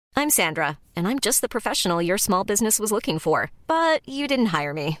I'm Sandra, and I'm just the professional your small business was looking for. But you didn't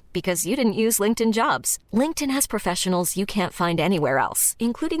hire me because you didn't use LinkedIn Jobs. LinkedIn has professionals you can't find anywhere else,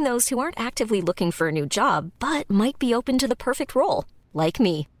 including those who aren't actively looking for a new job, but might be open to the perfect role, like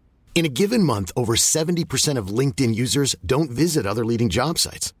me. In a given month, over 70% of LinkedIn users don't visit other leading job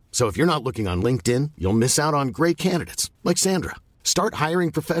sites. So if you're not looking on LinkedIn, you'll miss out on great candidates like Sandra. Start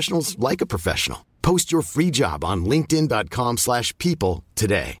hiring professionals like a professional. Post your free job on linkedin.com/people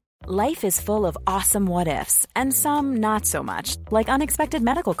today. Life is full of awesome what-ifs, and some not so much, like unexpected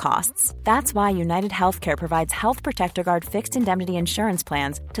medical costs. That's why United Healthcare provides Health Protector Guard fixed indemnity insurance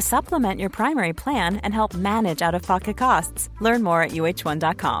plans to supplement your primary plan and help manage out-of-pocket costs. Learn more at uh1.com. Down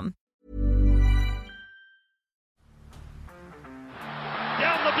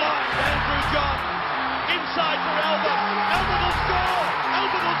the blind, Andrew John. Inside for Albert. Albert will score!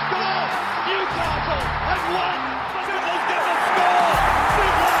 Albert will score! Newcastle have won! Fiddler's going to score!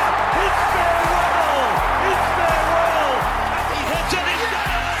 Fiddler! It's farewell! It's farewell! And he hits it, he's got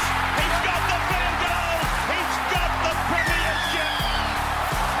it! He's got the field goal! He's got the premiership!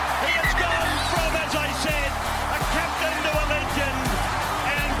 He has gone from, as I said, a captain to a legend,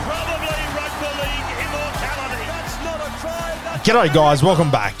 and probably rugby league immortality. That's not a try, G'day guys, welcome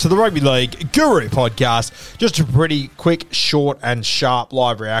back to the Rugby League Guru podcast. Just a pretty quick, short and sharp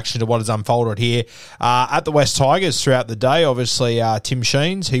live reaction to what has unfolded here at the West Tigers throughout the day. Obviously, Tim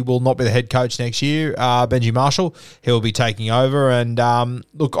Sheens, he will not be the head coach next year. Benji Marshall, he'll be taking over. And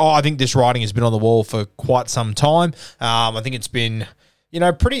I think this writing has been on the wall for quite some time. I think it's been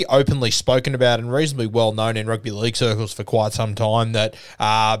pretty openly spoken about and reasonably well known in rugby league circles for quite some time that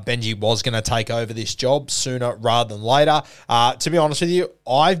Benji was going to take over this job sooner rather than later. To be honest with you,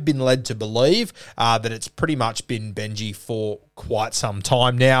 I've been led to believe that it's pretty much been Benji for quite some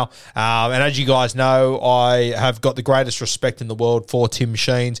time now. And as you guys know, I have got the greatest respect in the world for Tim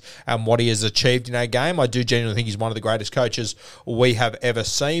Sheens and what he has achieved in our game. I do genuinely think he's one of the greatest coaches we have ever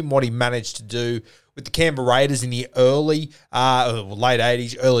seen. What he managed to do with the Canberra Raiders in the late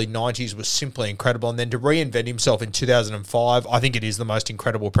 80s, early 90s was simply incredible. And then to reinvent himself in 2005, I think it is the most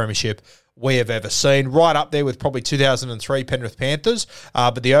incredible premiership we have ever seen. Right up there with probably 2003 Penrith Panthers.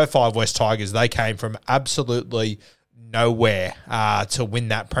 But the 05 West Tigers, they came from absolutely nowhere to win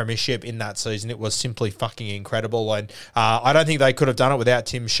that premiership in that season. It was simply fucking incredible, and I don't think they could have done it without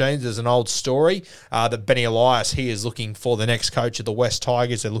Tim Sheens. There's an old story that Benny Elias, he is looking for the next coach of the West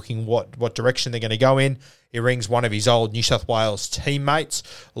Tigers. They're looking what direction they're going to go in. He rings one of his old New South Wales teammates,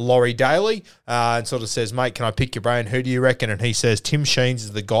 Laurie Daly, and sort of says, mate, can I pick your brain? Who do you reckon? And he says, Tim Sheens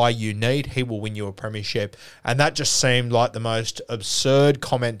is the guy you need. He will win you a premiership. And that just seemed like the most absurd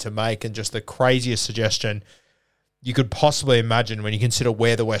comment to make and just the craziest suggestion you could possibly imagine when you consider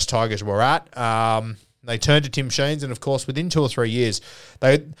where the West Tigers were at. They turned to Tim Sheens, and of course, within 2 or 3 years,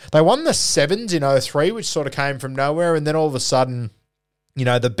 they won the Sevens in 03, which sort of came from nowhere, and then all of a sudden,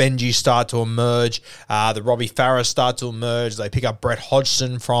 the Benji start to emerge, the Robbie Farah start to emerge. They pick up Brett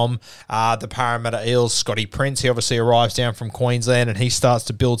Hodgson from the Parramatta Eels. Scotty Prince, he obviously arrives down from Queensland and he starts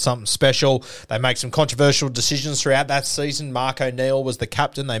to build something special. They make some controversial decisions throughout that season. Mark O'Neill was the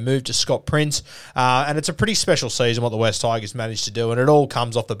captain. They moved to Scott Prince. And it's a pretty special season what the West Tigers managed to do, and it all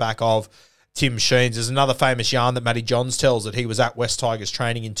comes off the back of Tim Sheens. There's another famous yarn that Matty Johns tells that he was at West Tigers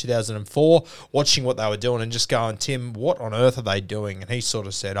training in 2004, watching what they were doing and just going, Tim, what on earth are they doing? And he sort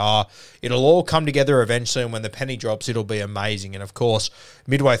of said, it'll all come together eventually, and when the penny drops, it'll be amazing. And of course,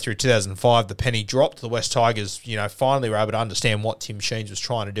 midway through 2005, the penny dropped. The West Tigers, finally were able to understand what Tim Sheens was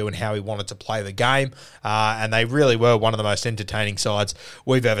trying to do and how he wanted to play the game. And they really were one of the most entertaining sides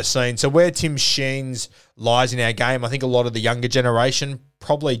we've ever seen. So where Tim Sheens lies in our game, I think a lot of the younger generation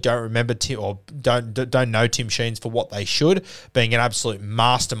probably don't remember or don't know Tim Sheens for what they should, being an absolute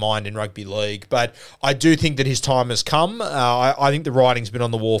mastermind in rugby league. But I do think that his time has come. I think the writing's been on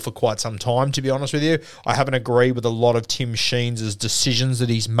the wall for quite some time, to be honest with you. I haven't agreed with a lot of Tim Sheens' decisions that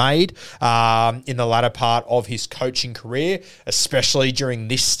he's made in the latter part of his coaching career, especially during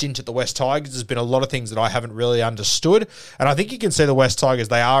this stint at the West Tigers. There's been a lot of things that I haven't really understood. And I think you can see the West Tigers,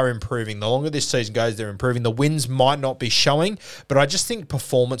 they are improving. The longer this season goes, they're improving. The wins might not be showing, but I just think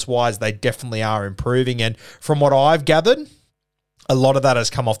performance-wise, they definitely are improving. And from what I've gathered, a lot of that has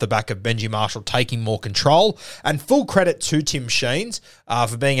come off the back of Benji Marshall taking more control, and full credit to Tim Sheens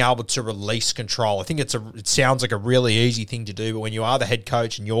for being able to release control. I think it sounds like a really easy thing to do, but when you are the head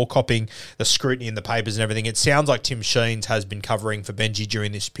coach and you're copying the scrutiny in the papers and everything, it sounds like Tim Sheens has been covering for Benji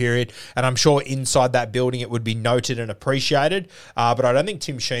during this period, and I'm sure inside that building it would be noted and appreciated, but I don't think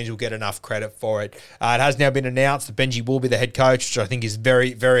Tim Sheens will get enough credit for it. It has now been announced that Benji will be the head coach, which I think is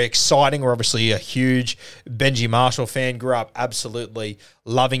very, very exciting. We're obviously a huge Benji Marshall fan, grew up absolutely absolutely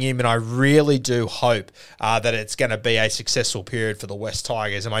loving him, and I really do hope that it's going to be a successful period for the West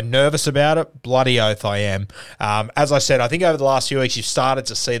Tigers. Am I nervous about it? Bloody oath I am. As I said, I think over the last few weeks you've started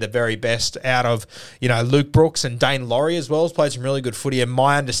to see the very best out of, Luke Brooks and Dane Laurie as well. Has played some really good footy, and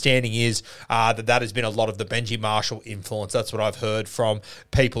my understanding is that has been a lot of the Benji Marshall influence. That's what I've heard from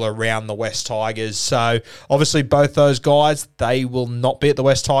people around the West Tigers. So obviously both those guys, they will not be at the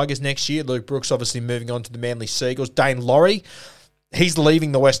West Tigers next year. Luke Brooks obviously moving on to the Manly Seagulls. Dane Laurie, he's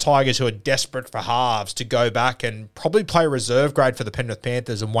leaving the West Tigers, who are desperate for halves, to go back and probably play reserve grade for the Penrith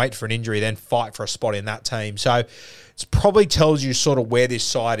Panthers and wait for an injury, then fight for a spot in that team. So it probably tells you sort of where this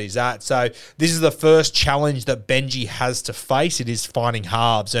side is at. So this is the first challenge that Benji has to face. It is finding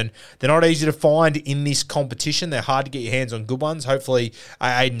halves, and they're not easy to find in this competition. They're hard to get your hands on good ones. Hopefully,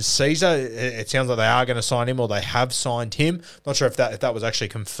 Aiden Caesar, it sounds like they are going to sign him, or they have signed him. Not sure if that was actually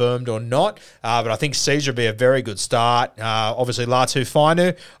confirmed or not, but I think Caesar would be a very good start. Obviously, Latu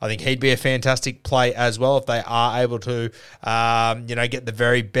Fainu, I think he'd be a fantastic play as well if they are able to, get the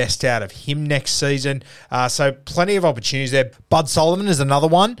very best out of him next season. So plenty of opportunities there. Bud Sullivan is another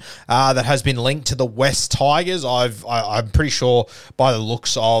one that has been linked to the West Tigers. I'm pretty sure by the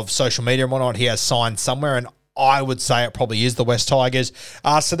looks of social media and whatnot, he has signed somewhere, and I would say it probably is the West Tigers.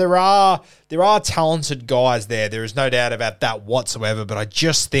 So there are talented guys there. There is no doubt about that whatsoever, but I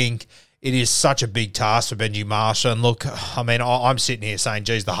just think it is such a big task for Benji Marshall. And look, I mean, I'm sitting here saying,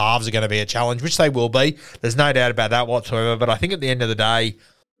 geez, the halves are going to be a challenge, which they will be. There's no doubt about that whatsoever. But I think at the end of the day,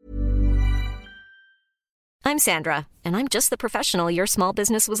 I'm Sandra, and I'm just the professional your small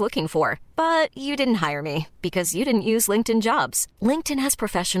business was looking for. But you didn't hire me because you didn't use LinkedIn Jobs. LinkedIn has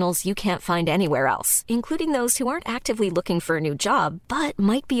professionals you can't find anywhere else, including those who aren't actively looking for a new job, but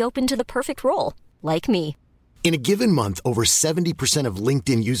might be open to the perfect role, like me. In a given month, over 70% of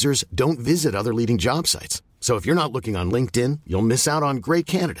LinkedIn users don't visit other leading job sites. So if you're not looking on LinkedIn, you'll miss out on great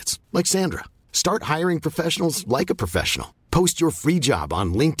candidates like Sandra. Start hiring professionals like a professional. Post your free job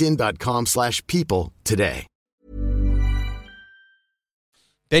on linkedin.com/people today.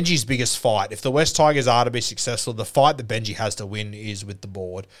 Benji's biggest fight, if the West Tigers are to be successful, the fight that Benji has to win is with the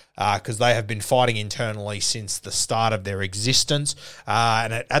board, because they have been fighting internally since the start of their existence.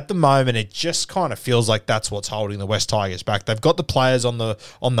 And at the moment, it just kind of feels like that's what's holding the West Tigers back. They've got the players on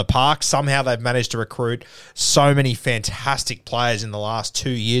the park. Somehow they've managed to recruit so many fantastic players in the last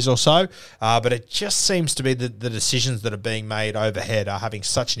 2 years or so. But it just seems to be the decisions that are being made overhead are having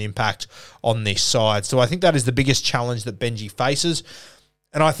such an impact on this side. So I think that is the biggest challenge that Benji faces.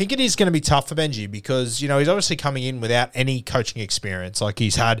 And I think it is going to be tough for Benji because, he's obviously coming in without any coaching experience. Like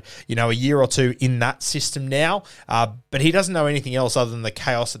he's had, a year or two in that system now, but he doesn't know anything else other than the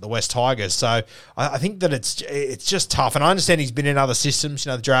chaos at the West Tigers. So I think that it's just tough. And I understand he's been in other systems,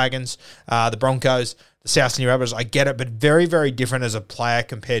 the Dragons, the Broncos, the South Sydney Rabbitohs. I get it, but very, very different as a player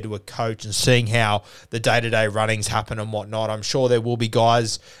compared to a coach and seeing how the day-to-day runnings happen and whatnot. I'm sure there will be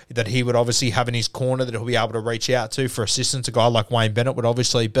guys that he would obviously have in his corner that he'll be able to reach out to for assistance. A guy like Wayne Bennett would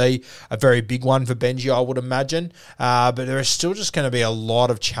obviously be a very big one for Benji, I would imagine. But there is still just going to be a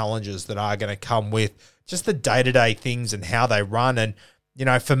lot of challenges that are going to come with just the day-to-day things and how they run. And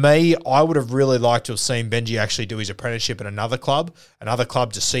for me, I would have really liked to have seen Benji actually do his apprenticeship at another club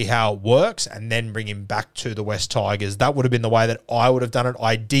to see how it works and then bring him back to the West Tigers. That would have been the way that I would have done it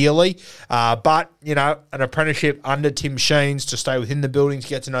ideally. But, an apprenticeship under Tim Sheens to stay within the building, to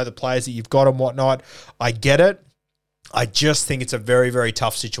get to know the players that you've got and whatnot, I get it. I just think it's a very, very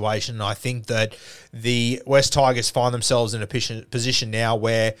tough situation. I think that the West Tigers find themselves in a position now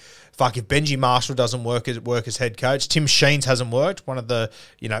where, if Benji Marshall doesn't work as head coach, Tim Sheens hasn't worked. One of the,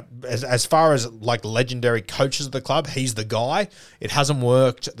 as far as like legendary coaches of the club, he's the guy. It hasn't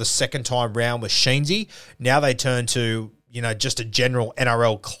worked the second time round with Sheensy. Now they turn to, just a general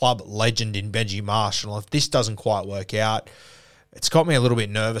NRL club legend in Benji Marshall. If this doesn't quite work out, it's got me a little bit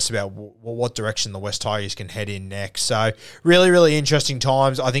nervous about what direction the West Tigers can head in next. So really, really interesting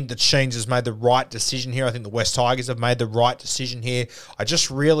times. I think that Sheens has made the right decision here. I think the West Tigers have made the right decision here. I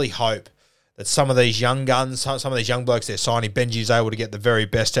just really hope that some of these young guns, some of these young blokes they're signing, Benji's able to get the very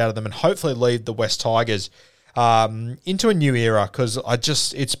best out of them and hopefully lead the West Tigers into a new era, because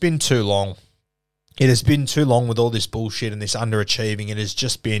it's been too long. It has been too long with all this bullshit and this underachieving. It has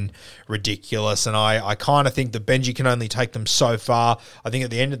just been ridiculous. And I kind of think that Benji can only take them so far. I think at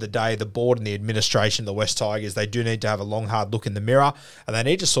the end of the day, the board and the administration of the West Tigers, they do need to have a long, hard look in the mirror. And they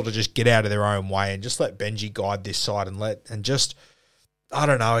need to sort of just get out of their own way and just let Benji guide this side I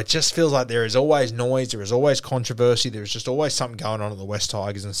don't know, it just feels like there is always noise, there is always controversy, there is just always something going on at the West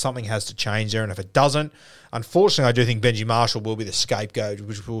Tigers, and something has to change there. And if it doesn't, unfortunately, I do think Benji Marshall will be the scapegoat,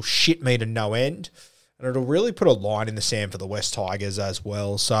 which will shit me to no end. and it'll really put a line in the sand for the West Tigers as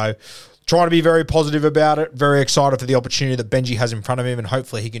well. So trying to be very positive about it, very excited for the opportunity that Benji has in front of him, and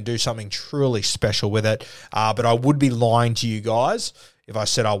hopefully he can do something truly special with it. But I would be lying to you guys if I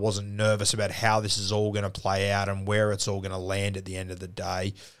said I wasn't nervous about how this is all going to play out and where it's all going to land at the end of the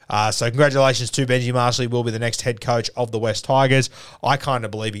day. So congratulations to Benji Marshall. He will be the next head coach of the West Tigers. I kind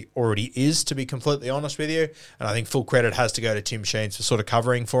of believe he already is, to be completely honest with you. And I think full credit has to go to Tim Sheens for sort of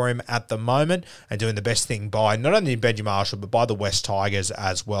covering for him at the moment and doing the best thing by not only Benji Marshall, but by the West Tigers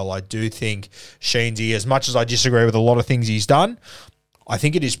as well. I do think Sheensy, as much as I disagree with a lot of things he's done, I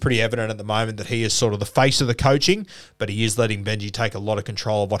think it is pretty evident at the moment that he is sort of the face of the coaching, but he is letting Benji take a lot of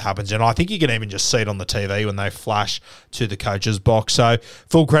control of what happens. And I think you can even just see it on the TV when they flash to the coach's box. So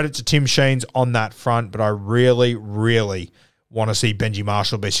full credit to Tim Sheens on that front, but I really, really want to see Benji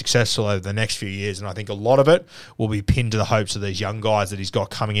Marshall be successful over the next few years, and I think a lot of it will be pinned to the hopes of these young guys that he's got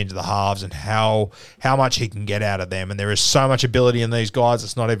coming into the halves and how much he can get out of them. And there is so much ability in these guys,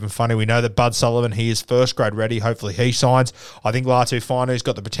 it's not even funny. We know that Bud Sullivan, he is first grade ready. Hopefully he signs. I think Latu Fanu's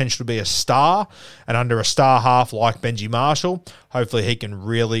got the potential to be a star, and under a star half like Benji Marshall, hopefully he can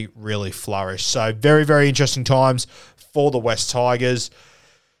really, really flourish. So very, very interesting times for the West Tigers.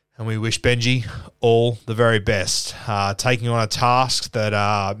 And we wish Benji all the very best. Taking on a task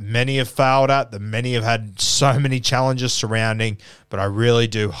that many have failed at, that many have had so many challenges surrounding, but I really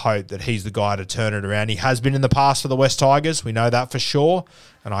do hope that he's the guy to turn it around. He has been in the past for the West Tigers, we know that for sure,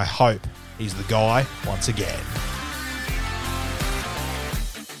 and I hope he's the guy once again.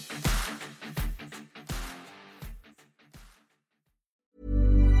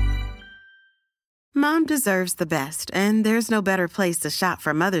 Mom deserves the best, and there's no better place to shop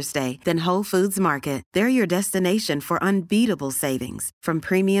for Mother's Day than Whole Foods Market. They're your destination for unbeatable savings, from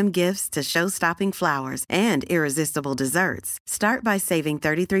premium gifts to show-stopping flowers and irresistible desserts. Start by saving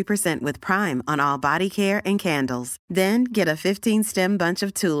 33% with Prime on all body care and candles. Then get a 15-stem bunch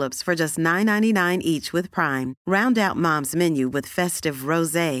of tulips for just $9.99 each with Prime. Round out Mom's menu with festive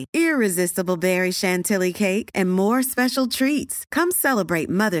rosé, irresistible berry chantilly cake, and more special treats. Come celebrate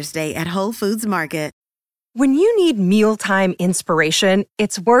Mother's Day at Whole Foods Market. When you need mealtime inspiration,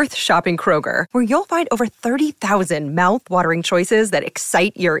 it's worth shopping Kroger, where you'll find over 30,000 mouth-watering choices that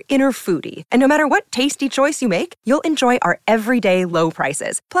excite your inner foodie. And no matter what tasty choice you make, you'll enjoy our everyday low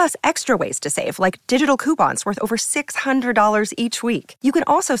prices, plus extra ways to save, like digital coupons worth over $600 each week. You can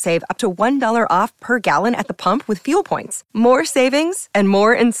also save up to $1 off per gallon at the pump with fuel points. More savings and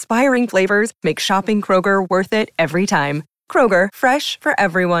more inspiring flavors make shopping Kroger worth it every time. Kroger, fresh for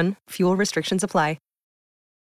everyone. Fuel restrictions apply.